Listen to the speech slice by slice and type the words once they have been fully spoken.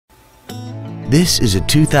This is a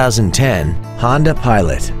 2010 Honda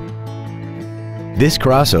Pilot. This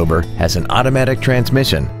crossover has an automatic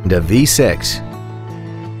transmission and a V6.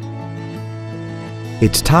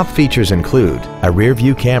 Its top features include a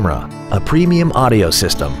rear-view camera, a premium audio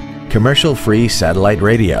system, commercial-free satellite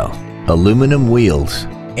radio, aluminum wheels,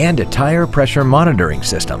 and a tire pressure monitoring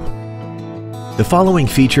system. The following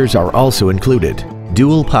features are also included: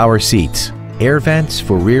 dual power seats, air vents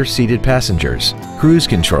for rear-seated passengers, cruise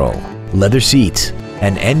control, leather seats,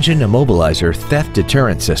 an engine immobilizer theft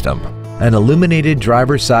deterrent system, an illuminated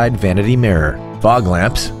driver's side vanity mirror, fog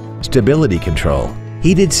lamps, stability control,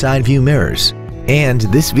 heated side view mirrors, and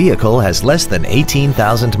this vehicle has less than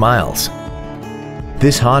 18,000 miles.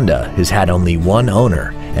 This Honda has had only one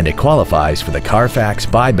owner and it qualifies for the Carfax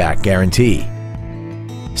buyback guarantee.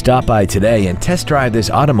 Stop by today and test drive this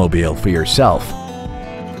automobile for yourself.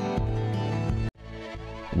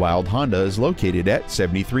 Wilde Honda is located at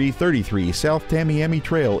 7333 South Tamiami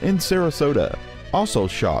Trail in Sarasota. Also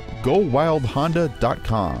shop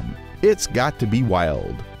GoWildeHonda.com. It's got to be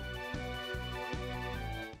wild.